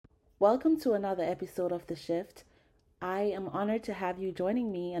Welcome to another episode of The Shift. I am honored to have you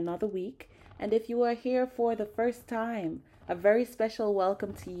joining me another week. And if you are here for the first time, a very special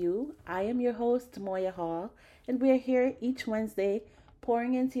welcome to you. I am your host, Moya Hall, and we are here each Wednesday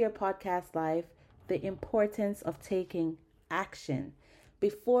pouring into your podcast life the importance of taking action.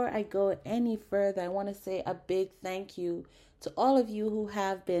 Before I go any further, I want to say a big thank you to all of you who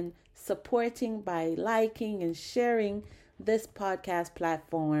have been supporting by liking and sharing this podcast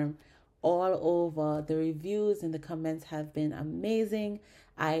platform all over. The reviews and the comments have been amazing.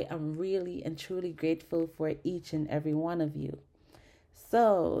 I am really and truly grateful for each and every one of you.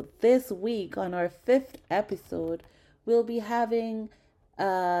 So, this week on our fifth episode, we'll be having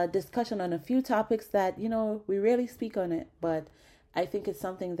a discussion on a few topics that, we rarely speak on it, but I think it's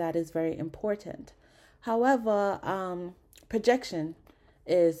something that is very important. However, projection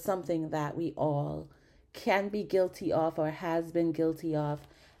is something that we all can be guilty of or has been guilty of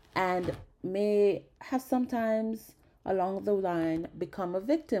and may have sometimes along the line become a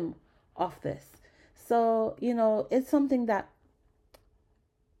victim of this. So, it's something that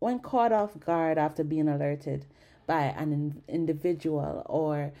when caught off guard after being alerted by an individual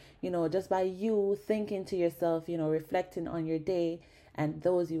or, just by you thinking to yourself, reflecting on your day and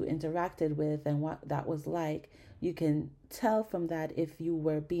those you interacted with and what that was like, you can tell from that if you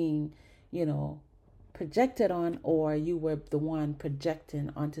were being, projected on or you were the one projecting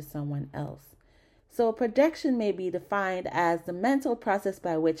onto someone else. So projection may be defined as the mental process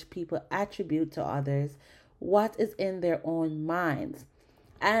by which people attribute to others what is in their own minds.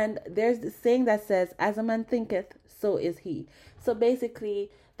 And there's this saying that says, as a man thinketh, so is he. So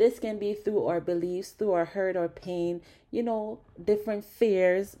basically, this can be through our beliefs, through our hurt or pain, different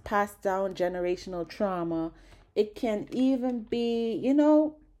fears, passed down generational trauma. It can even be,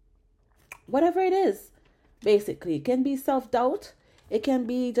 whatever it is. Basically, it can be self-doubt. It can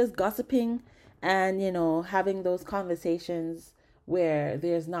be just gossiping and, having those conversations where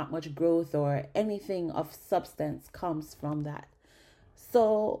there's not much growth or anything of substance comes from that.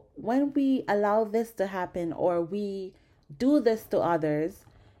 So when we allow this to happen or we do this to others,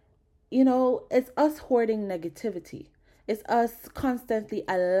 it's us hoarding negativity. It's us constantly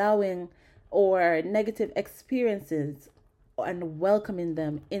allowing or negative experiences and welcoming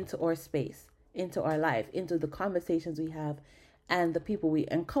them into our space, into our life, into the conversations we have and the people we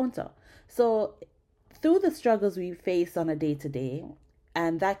encounter. So through the struggles we face on a day-to-day,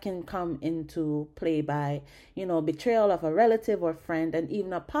 and that can come into play by, betrayal of a relative or friend and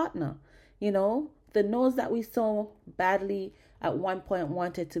even a partner, the no's that we so badly at one point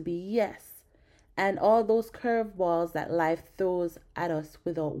wanted to be yes, and all those curveballs that life throws at us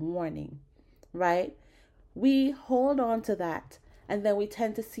without warning, right? We hold on to that and then we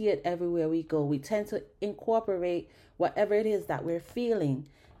tend to see it everywhere we go. We tend to incorporate whatever it is that we're feeling,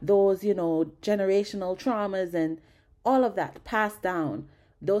 those, generational traumas and all of that passed down,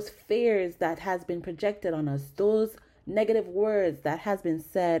 those fears that has been projected on us, those negative words that has been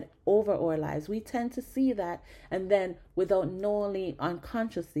said over our lives. We tend to see that, and then without knowingly,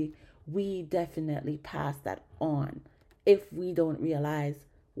 unconsciously, we definitely pass that on if we don't realize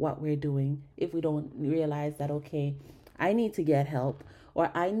what we're doing, if we don't realize that, okay, I need to get help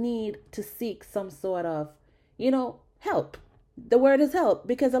or I need to seek some sort of, help. The word is help,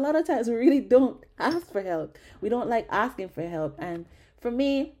 because a lot of times we really don't ask for help. We don't like asking for help. And for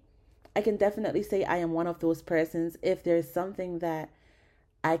me, I can definitely say I am one of those persons. If there's something that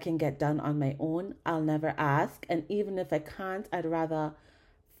I can get done on my own, I'll never ask. And even if I can't, I'd rather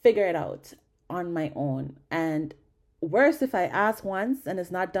figure it out on my own. And worse, if I ask once and it's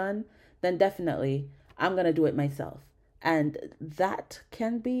not done, then definitely I'm going to do it myself. And that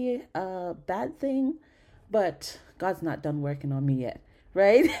can be a bad thing, but God's not done working on me yet,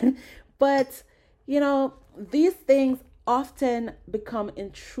 right? But, these things often become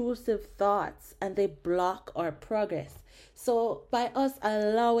intrusive thoughts and they block our progress. So by us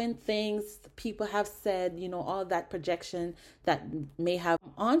allowing things people have said, all that projection that may have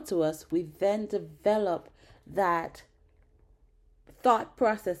onto us, we then develop that thought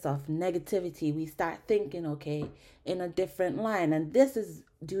process of negativity. We start thinking, okay, in a different line. And this is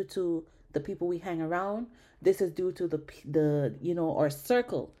due to the people we hang around. This is due to the our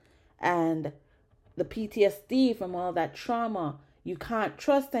circle and the PTSD from all that trauma. You can't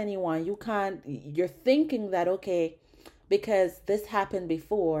trust anyone. You're thinking that, okay, because this happened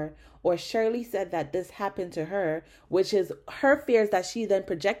before, or Shirley said that this happened to her, which is her fears that she then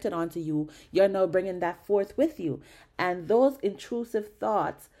projected onto you. You're now bringing that forth with you. And those intrusive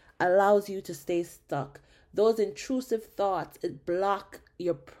thoughts allows you to stay stuck. Those intrusive thoughts, it block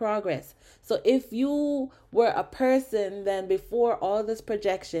your progress. So if you were a person then before all this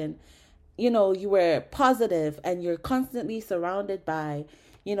projection, you were positive and you're constantly surrounded by,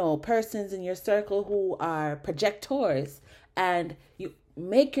 persons in your circle who are projectors, and you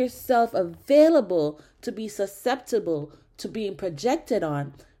make yourself available to be susceptible to being projected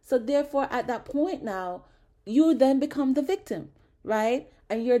on. So therefore, at that point now, you then become the victim, right?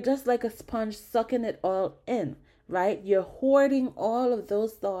 And you're just like a sponge sucking it all in, right? You're hoarding all of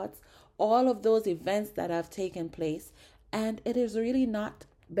those thoughts, all of those events that have taken place, and it is really not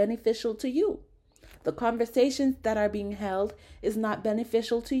beneficial to you. The conversations that are being held is not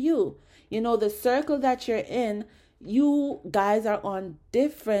beneficial to you. The circle that you're in, you guys are on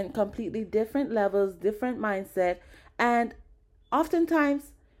completely different levels, different mindset. And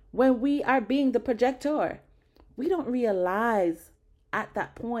oftentimes when we are being the projector, we don't realize at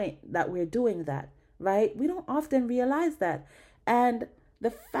that point that we're doing that, right? We don't often realize that. And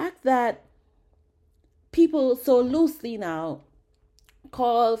the fact that people so loosely now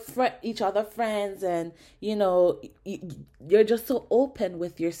call each other friends, and you're just so open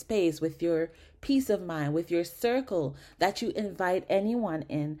with your space, with your peace of mind, with your circle, that you invite anyone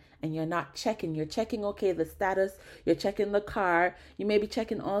in, and you're checking okay, the status, you're checking the car, you may be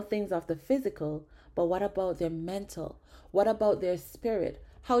checking all things of the physical, but what about their mental? What about their spirit?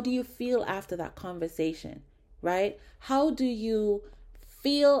 How do you feel after that conversation, right? How do you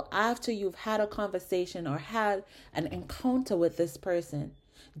feel after you've had a conversation or had an encounter with this person?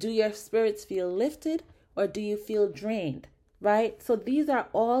 Do your spirits feel lifted, or do you feel drained, right? So these are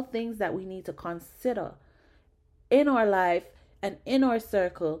all things that we need to consider in our life and in our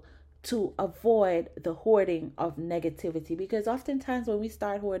circle to avoid the hoarding of negativity. Because oftentimes when we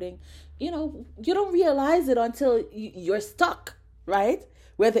start hoarding, you don't realize it until you're stuck, right?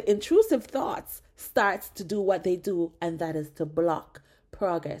 Where the intrusive thoughts starts to do what they do, and that is to block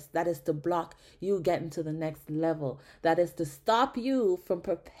progress. That is to block you getting to the next level. That is to stop you from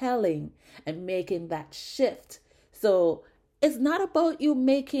propelling and making that shift. So it's not about you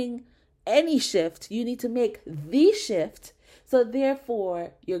making any shift. You need to make the shift. So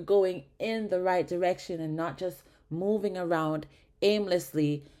therefore, you're going in the right direction and not just moving around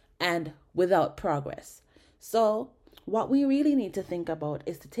aimlessly and without progress. So what we really need to think about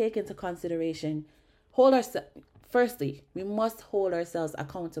is to take into consideration, firstly, we must hold ourselves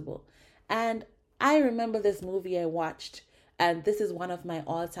accountable. And I remember this movie I watched, and this is one of my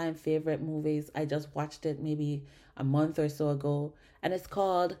all-time favorite movies. I just watched it maybe a month or so ago, and it's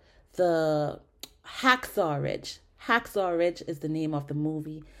called The Hacksaw Ridge. Hacksaw Ridge is the name of the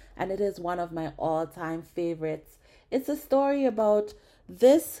movie, and it is one of my all-time favorites. It's a story about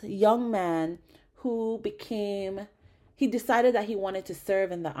this young man who he decided that he wanted to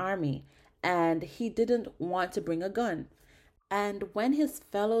serve in the army, and he didn't want to bring a gun. And when his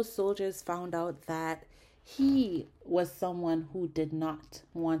fellow soldiers found out that he was someone who did not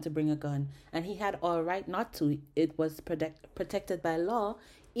want to bring a gun, and he had all right not to, it was protected by law,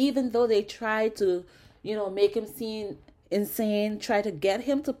 even though they tried to, make him seem insane, try to get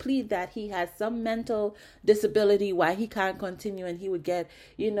him to plead that he has some mental disability why he can't continue and he would get,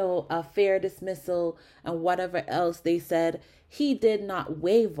 a fair dismissal and whatever else they said, he did not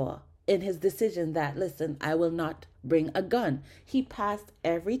waver in his decision that, listen, I will not bring a gun. He passed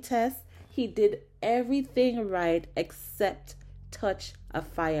every test. He did everything right except touch a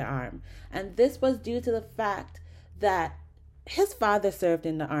firearm. And this was due to the fact that his father served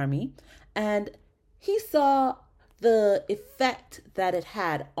in the army, and he saw the effect that it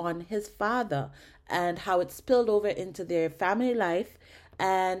had on his father and how it spilled over into their family life.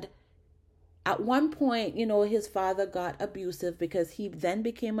 And at one point, his father got abusive because he then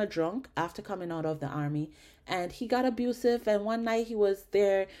became a drunk after coming out of the army, and he got abusive. And one night he was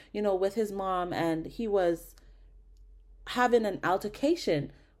there, with his mom, and he was having an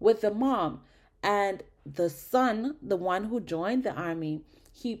altercation with the mom, and the son, the one who joined the army,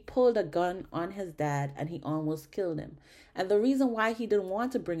 he pulled a gun on his dad and he almost killed him. And the reason why he didn't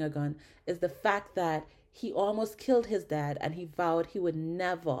want to bring a gun is the fact that he almost killed his dad, and he vowed he would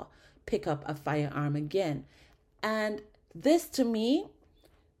never pick up a firearm again. And this, to me,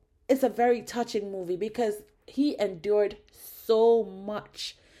 is a very touching movie because he endured so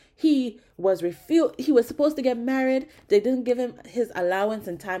much. He was supposed to get married. They didn't give him his allowance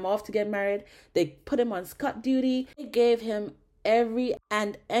and time off to get married. They put him on scut duty. They gave him every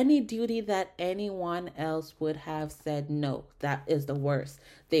and any duty that anyone else would have said no. That is the worst.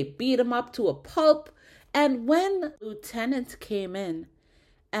 They beat him up to a pulp. And when lieutenant came in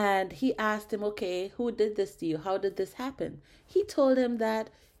And he asked him, okay, who did this to you? How did this happen? He told him that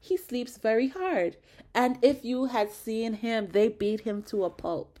he sleeps very hard. And if you had seen him, they beat him to a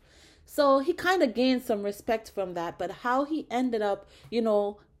pulp. So he kind of gained some respect from that. But how he ended up,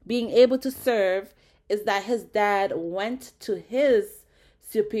 being able to serve is that his dad went to his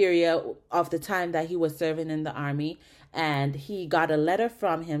superior of the time that he was serving in the army, and he got a letter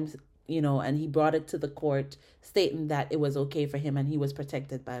from him, and he brought it to the court stating that it was okay for him and he was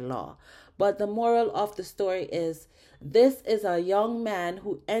protected by law. But the moral of the story is, this is a young man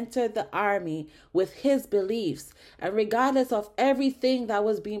who entered the army with his beliefs, and regardless of everything that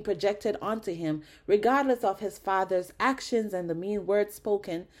was being projected onto him, regardless of his father's actions and the mean words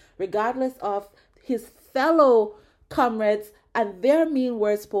spoken, regardless of his fellow comrades and their mean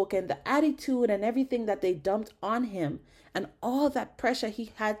words spoken, the attitude and everything that they dumped on him, and all that pressure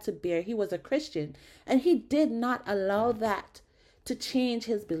he had to bear. He was a Christian, and he did not allow that to change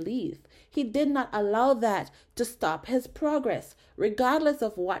his belief. He did not allow that to stop his progress, regardless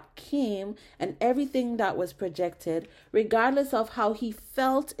of what came and everything that was projected, regardless of how he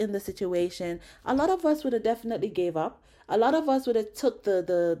felt in the situation. A lot of us would have definitely gave up. A lot of us would have took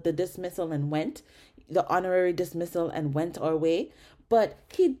the dismissal and went, the honorary dismissal, and went our way. But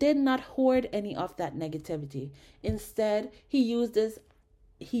he did not hoard any of that negativity. Instead, he used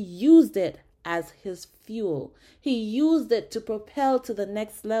it as his fuel. He used it to propel to the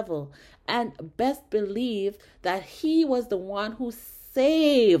next level. And best believe that he was the one who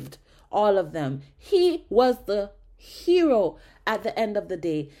saved all of them. He was the hero at the end of the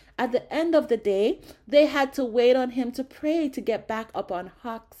day. At the end of the day, they had to wait on him to pray to get back up on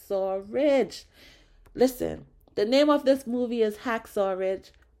Hacksaw Ridge. Listen, the name of this movie is Hacksaw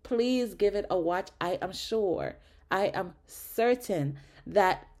Ridge. Please give it a watch. I am certain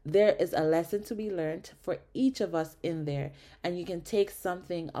that there is a lesson to be learned for each of us in there, and you can take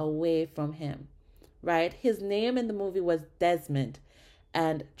something away from him, right? His name in the movie was Desmond,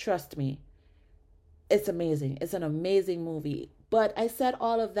 and trust me, it's amazing. It's an amazing movie. But I said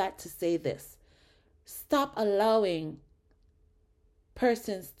all of that to say this. Stop allowing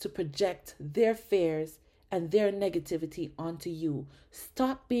persons to project their fears and their negativity onto you.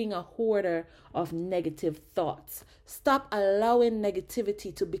 Stop being a hoarder of negative thoughts. Stop allowing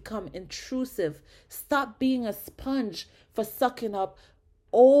negativity to become intrusive. Stop being a sponge for sucking up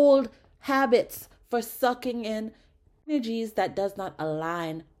old habits, for sucking in energies that does not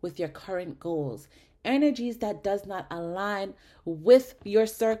align with your current goals, energies that does not align with your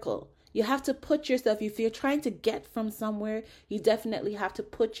circle. You have to put yourself, if you're trying to get from somewhere, you definitely have to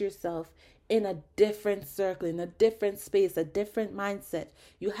put yourself in a different circle, in a different space, a different mindset.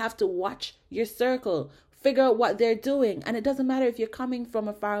 You have to watch your circle, figure out what they're doing. And it doesn't matter if you're coming from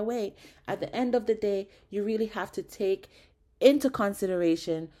a far away. At the end of the day, you really have to take into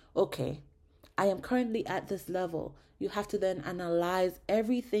consideration, okay, I am currently at this level. You have to then analyze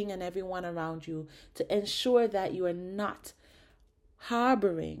everything and everyone around you to ensure that you are not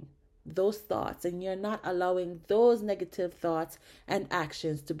harboring those thoughts and you're not allowing those negative thoughts and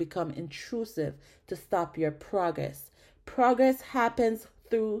actions to become intrusive to stop your progress. Progress happens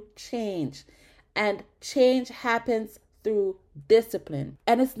through change, and change happens through discipline.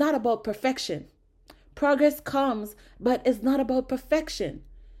 And it's not about perfection. Progress comes, but it's not about perfection.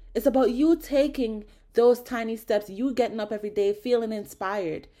 It's about you taking those tiny steps, you getting up every day feeling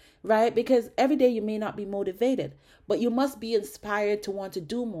inspired, right? Because every day you may not be motivated, but you must be inspired to want to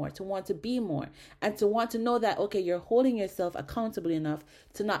do more, to want to be more, and to want to know that, okay, you're holding yourself accountable enough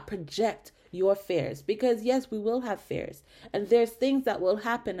to not project your fears. Because yes, we will have fears, and there's things that will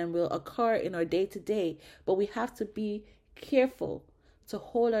happen and will occur in our day to day, but we have to be careful to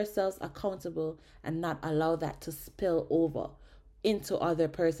hold ourselves accountable and not allow that to spill over into other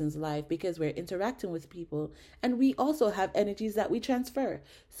person's life, because we're interacting with people and we also have energies that we transfer.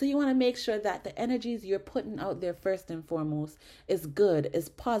 So you want to make sure that the energies you're putting out there first and foremost is good, is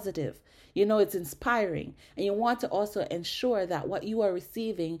positive, it's inspiring. And you want to also ensure that what you are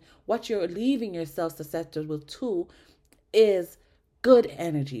receiving, what you're leaving yourself susceptible to, is good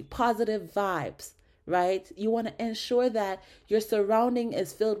energy, positive vibes, right? You want to ensure that your surrounding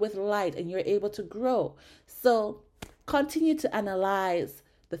is filled with light and you're able to grow. So continue to analyze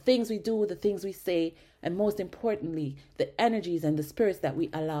the things we do, the things we say, and most importantly, the energies and the spirits that we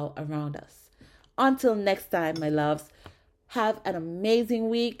allow around us. Until next time, my loves, have an amazing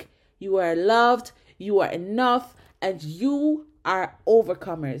week. You are loved, you are enough, and you are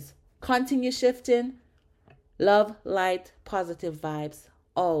overcomers. Continue shifting. Love, light, positive vibes,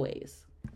 always.